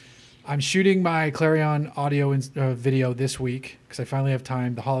 I'm shooting my Clarion audio video this week because I finally have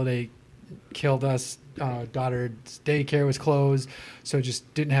time. The holiday killed us. Daughter's daycare was closed, so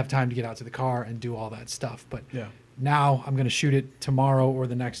just didn't have time to get out to the car and do all that stuff. But yeah. Now I'm going to shoot it tomorrow or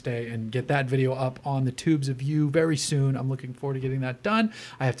the next day and get that video up on the Tubes of You very soon. I'm looking forward to getting that done.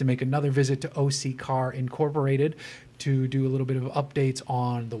 I have to make another visit to OC Car Incorporated to do a little bit of updates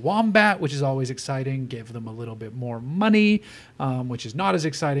on the Wombat, which is always exciting, give them a little bit more money, which is not as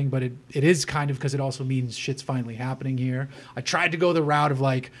exciting, but it is kind of because it also means shit's finally happening here. I tried to go the route of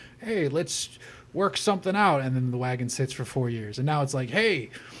like, hey, let's work something out, and then the wagon sits for 4 years. And now it's like, hey,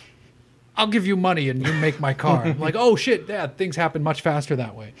 I'll give you money and you make my car. I'm like, oh shit, Dad, things happen much faster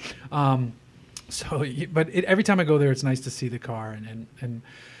that way. Every time I go there, it's nice to see the car and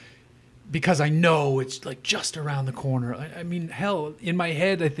because I know it's like just around the corner. I mean, hell, in my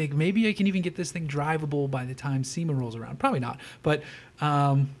head, I think maybe I can even get this thing drivable by the time SEMA rolls around. Probably not, but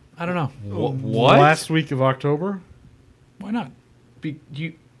I don't know. What? Last week of October? Why not?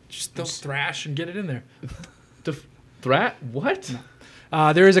 You Just don't thrash and get it in there. What?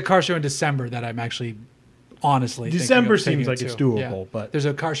 No. There is a car show in December that I'm actually honestly December thinking of seems like taking it's it to. doable, Yeah. but There's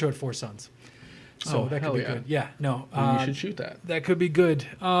a car show at Four Sons. So that could be good. Yeah, no. You should shoot that. That could be good.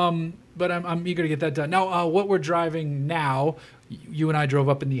 But I'm eager to get that done. Now, what we're driving now, you and I drove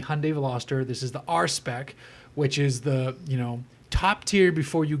up in the Hyundai Veloster. This is the R spec, which is the, top tier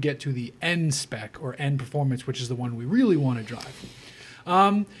before you get to the N spec or N performance, which is the one we really want to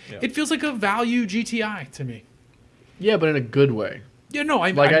drive. It feels like a value GTI to me. Yeah, but in a good way. Yeah, no,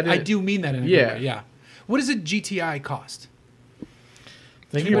 I do mean that in a good way. Yeah. What does a GTI cost?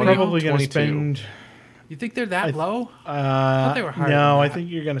 I think you're probably going to spend. You think they're that low? I thought they were higher No, than I that. think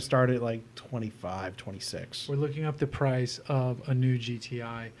you're going to start at like 25, 26. We're looking up the price of a new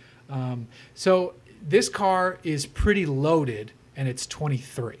GTI. So this car is pretty loaded, and it's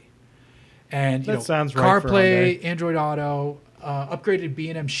 23. And That sounds right for CarPlay, Hyundai. Android Auto, upgraded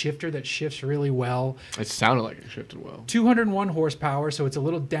B&M shifter that shifts really well. It sounded like it shifted well. 201 horsepower, so it's a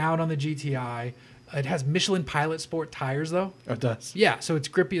little down on the GTI. It has Michelin Pilot Sport tires, though. Oh, it does. Yeah, so it's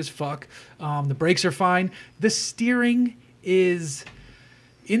grippy as fuck. The brakes are fine. The steering is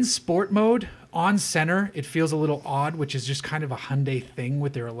in sport mode. On center, it feels a little odd, which is just kind of a Hyundai thing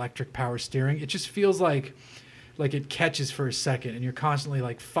with their electric power steering. It just feels like it catches for a second, and you're constantly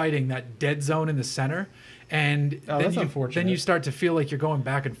like fighting that dead zone in the center. And that's unfortunate. Then you start to feel like you're going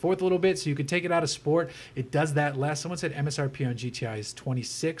back and forth a little bit, so you can take it out of sport. It does that less. Someone said MSRP on GTI is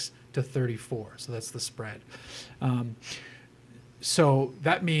 26 to 34, so that's the spread. So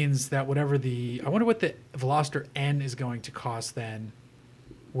that means that I wonder what the Veloster N is going to cost then,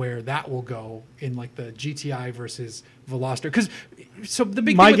 where that will go in like the GTI versus Veloster. Because so the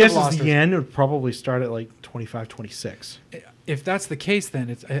big My thing guess with is the N would probably start at like 25, 26. If that's the case, then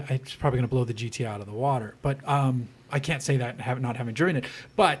it's probably going to blow the GTI out of the water. But I can't say that not having driven it.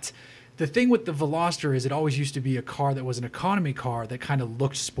 But the thing with the Veloster is it always used to be a car that was an economy car that kind of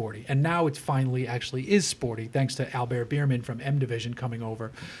looked sporty. And now it finally actually is sporty, thanks to Albert Bierman from M Division coming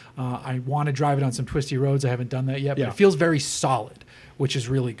over. I want to drive it on some twisty roads. I haven't done that yet, but it feels very solid, which is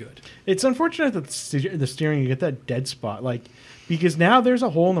really good. It's unfortunate that the steering, you get that dead spot. Because now there's a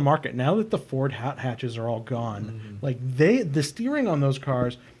hole in the market. Now that the Ford hot hatches are all gone, the steering on those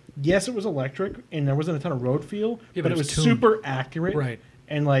cars, yes, it was electric and there wasn't a ton of road feel, but it was super accurate. Right.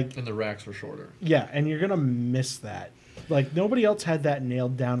 And the racks were shorter. Yeah, and you're going to miss that. Nobody else had that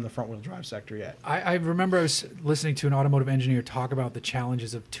nailed down in the front-wheel drive sector yet. I remember I was listening to an automotive engineer talk about the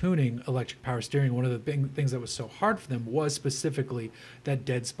challenges of tuning electric power steering. One of the big things that was so hard for them was specifically that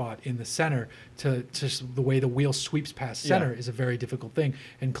dead spot in the center. To the way the wheel sweeps past center is a very difficult thing.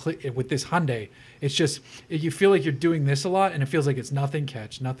 And with this Hyundai, it's just you feel like you're doing this a lot, and it feels like it's nothing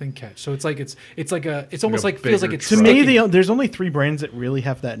catch. So it's almost like feels like it's to me. There's only 3 brands that really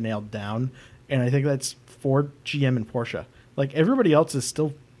have that nailed down, and I think that's Ford, GM, and Porsche. Everybody else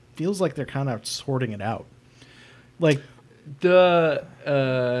still feels like they're kind of sorting it out. The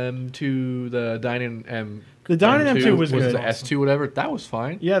to the Dyna M. The Dyna M2 was good. The S2, whatever. That was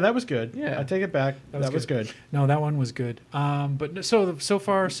fine. Yeah, that was good. Yeah. I take it back. That was good. No, that one was good. But so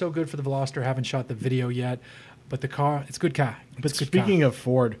far, so good for the Veloster. Haven't shot the video yet. But the car, it's good car. But speaking of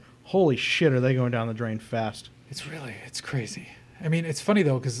Ford, holy shit, are they going down the drain fast? It's crazy. I mean, it's funny,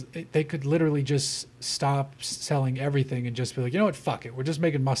 though, because they could literally just stop selling everything and just be like, you know what, fuck it. We're just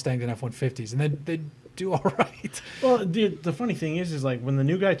making Mustangs and F-150s. And then they'd do all right. Well, the funny thing is like when the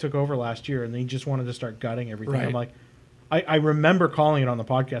new guy took over last year and they just wanted to start gutting everything, Right. I'm like, I remember calling it on the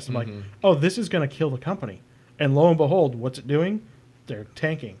podcast. I'm like, oh, this is going to kill the company. And lo and behold, what's it doing? They're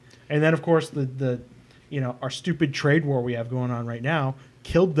tanking. And then, of course, the our stupid trade war we have going on right now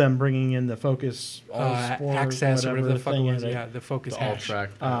killed them bringing in the Focus All-Sport, Access or whatever the fuck it was. thing, Yeah, the Focus All hatch.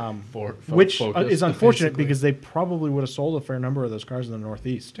 track. which Focus, is unfortunate basically. because they probably would have sold a fair number of those cars in the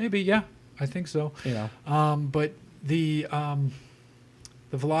Northeast. Maybe, yeah. I think so. But the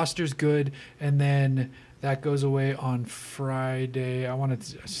Veloster's good, and then that goes away on Friday. I wanted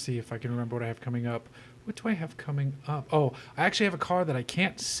to see if I can remember what I have coming up. What do I have coming up? Oh, I actually have a car that I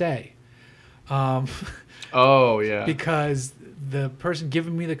can't say. Oh, yeah. Because the person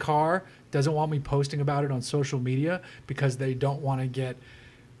giving me the car doesn't want me posting about it on social media because they don't want to get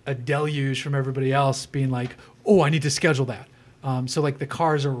a deluge from everybody else being like, oh, I need to schedule that. So like the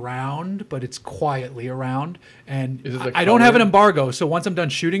car's around, but it's quietly around, and I don't have an embargo. So once I'm done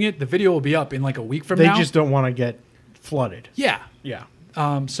shooting it, the video will be up in like a week from now. They just don't want to get flooded. Yeah. Yeah.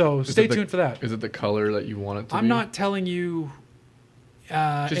 So stay tuned for that. Is it the color that you want it to be? I'm not telling you.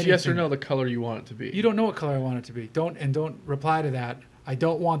 Just anything. yes or no, the color you want it to be. You don't know what color I want it to be. Don't reply to that. I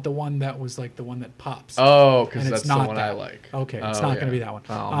don't want the one that was like the one that pops. Oh, because And that's it's the not one that. I like. Okay, it's not going to be that one.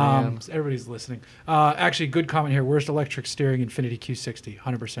 Oh, man. So everybody's listening. Actually, good comment here. Worst electric steering, Infiniti Q60.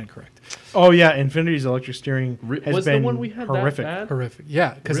 100% correct. Oh yeah, Infinity's electric steering has was been the one we had horrific. that bad? Horrific.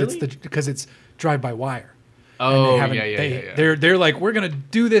 Yeah, because Really? it's drive by wire. Oh, And yeah. They're like, we're gonna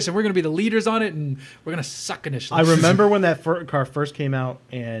do this, and we're gonna be the leaders on it, and we're gonna suck initially. I remember when that car first came out,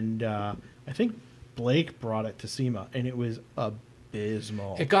 and I think Blake brought it to SEMA, and it was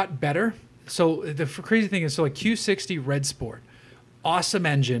abysmal. It got better. So the crazy thing is, so like Q60 Red Sport, awesome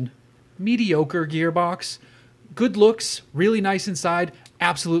engine, mediocre gearbox, good looks, really nice inside,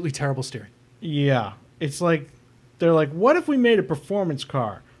 absolutely terrible steering. Yeah, it's like they're like, what if we made a performance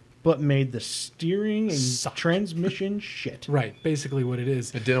car, but made the steering and Suck. transmission shit? Right, basically what it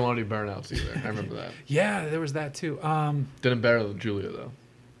is. It didn't want to do burnouts either. I remember that. Yeah, there was that too. Didn't better than Julia, though.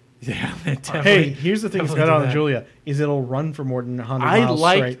 Yeah. Hey, here's the thing that's definitely got do on the that. Julia is it'll run for more than 100 I miles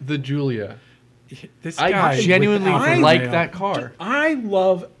liked straight. the Julia. This I guy genuinely with alpha like male. that car. I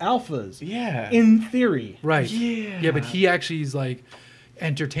love Alphas. Yeah. In theory. Right. Yeah. But he actually is like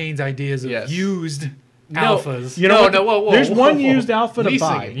entertains ideas of Yes. used No. alphas. You know No, what? whoa. There's one used Alpha to Leasing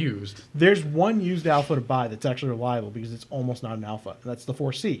buy. and used. There's one used Alpha to buy that's actually reliable because it's almost not an Alpha. And that's the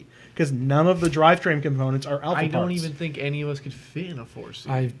 4C. Because none of the drivetrain components are Alpha I don't parts. even think any of us could fit in a 4C.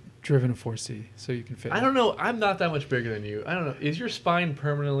 I've driven a 4C, so you can fit. I don't know. I'm not that much bigger than you. I don't know. Is your spine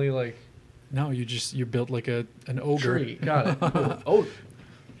permanently like No, you're built like an ogre. tree? Got it. Cool. Oh,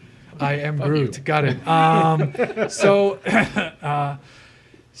 I am Fuck Groot. you. Got it.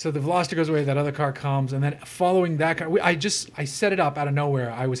 So the Veloster goes away. That other car comes, and then following that car, I set it up out of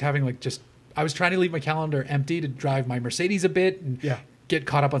nowhere. I was having I was trying to leave my calendar empty to drive my Mercedes a bit and get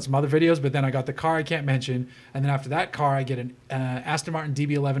caught up on some other videos. But then I got the car I can't mention, and then after that car, I get an Aston Martin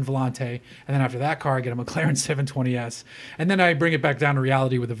DB11 Volante, and then after that car, I get a McLaren 720S, and then I bring it back down to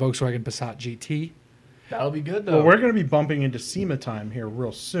reality with the Volkswagen Passat GT. that'll be good though. Well, we're going to be bumping into SEMA time here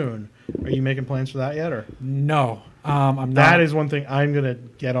real soon. Are you making plans for that yet? Or No, I'm not. that is one thing I'm going to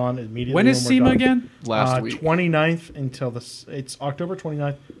get on immediately. When is we're SEMA done. again? Last week. 29th until it's October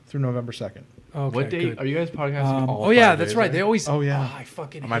 29th through November 2nd. Okay, What date good. are you guys podcasting? all Oh yeah, 5 that's days, right. They always. Oh, yeah. I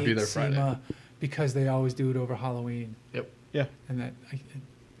fucking I might hate be there SEMA Friday. because they always do it over Halloween, Yep. Yeah. and that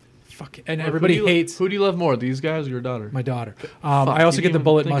fuck it. And Well, everybody who do you- hates Who do you love more, these guys or your daughter? my daughter. Fuck, I also you get didn't the even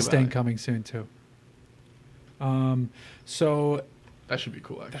Bullet think about Mustang it. coming soon too. So That should be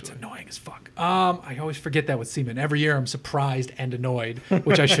cool, actually. that's annoying as fuck. I always forget that with SEMA. And every year I'm surprised and annoyed,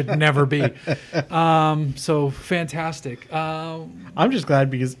 which I should never be. So fantastic. I'm just glad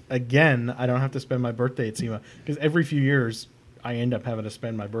because, again, I don't have to spend my birthday at SEMA. Because every few years, I end up having to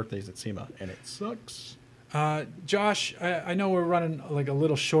spend my birthdays at SEMA. And it sucks. Josh, I know we're running like a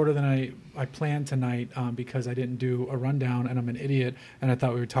little shorter than I planned tonight because I didn't do a rundown and I'm an idiot and I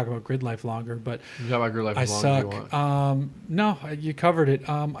thought we would talk about Gridlife longer, but You talk about Gridlife I as long as you suck. want. No, you covered it.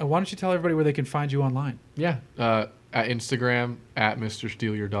 Why don't you tell everybody where they can find you online? Yeah. At Instagram, at Mr.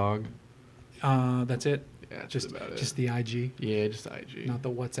 Steal Your Dog. That's it. Yeah, that's just about it. Just the IG. Yeah, just the IG. Not the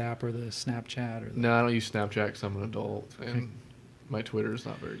WhatsApp or the Snapchat or. No, I don't use Snapchat because I'm an adult, and my Twitter is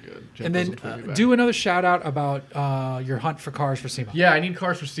not very good. Jen And then doesn't tweet me back. do another shout out about your hunt for cars for SEMA. Yeah, I need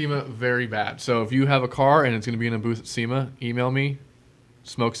cars for SEMA very bad. So if you have a car and it's going to be in a booth at SEMA, email me,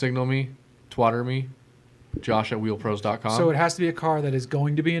 smoke signal me, twatter me, josh@wheelpros.com. So it has to be a car that is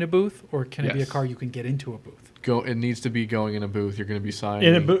going to be in a booth, or can it be a Yes. car you can get into a booth? It needs to be going in a booth. You're going to be signing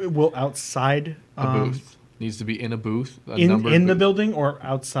In a booth, outside a booth. Needs to be in a booth. In the booth. building or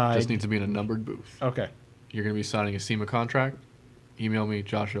outside? Just needs to be in a numbered booth. Okay. You're going to be signing a SEMA contract. Email me,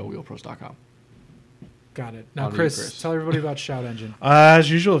 josh@wheelpros.com. Got it. Now, On to you, Chris, Chris. tell everybody about Shout Engine. As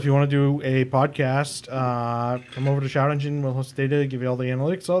usual, if you want to do a podcast, come over to Shout Engine. We'll host data, give you all the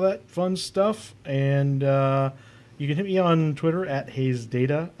analytics, all that fun stuff. And you can hit me on Twitter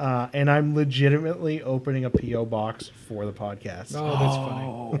 @HazeData. And I'm legitimately opening a P.O. box for the podcast. Oh, that's funny.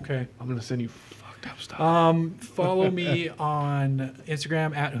 Okay. I'm going to send you fucked up stuff. Follow me on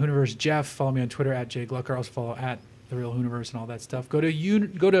Instagram @HooniverseJeff. Follow me on Twitter @JGlucker. Also follow @TheRealHooniverse and all that stuff. Go to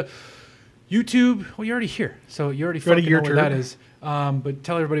YouTube. Well, you're already here, so you already fucking know where that is. But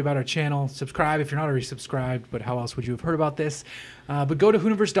tell everybody about our channel. Subscribe if you're not already subscribed. But how else would you have heard about this? But go to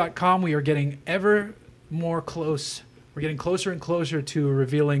Hooniverse.com. We are getting ever more close. We're getting closer and closer to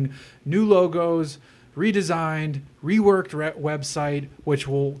revealing new logos, redesigned, reworked website, which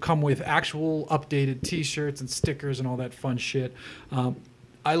will come with actual updated T-shirts and stickers and all that fun shit.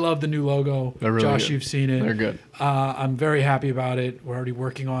 I love the new logo. They're really Josh, good. you've seen it. They're good. I'm very happy about it. We're already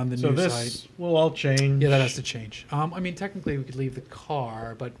working on the new this site. will all change. Yeah, that has to change. I mean, technically, we could leave the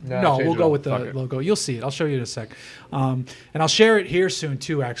car, but Nah, no, change we'll it go all. with the Fuck it. logo. You'll see it. I'll show you in a sec. And I'll share it here soon,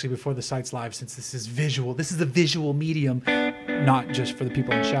 too, actually, before the site's live, since this is visual. This is a visual medium, not just for the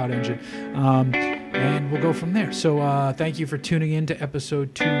people in Shout Engine. And we'll go from there. So thank you for tuning in to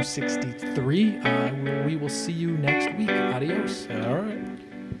episode 263. We will see you next week. Adios. All right.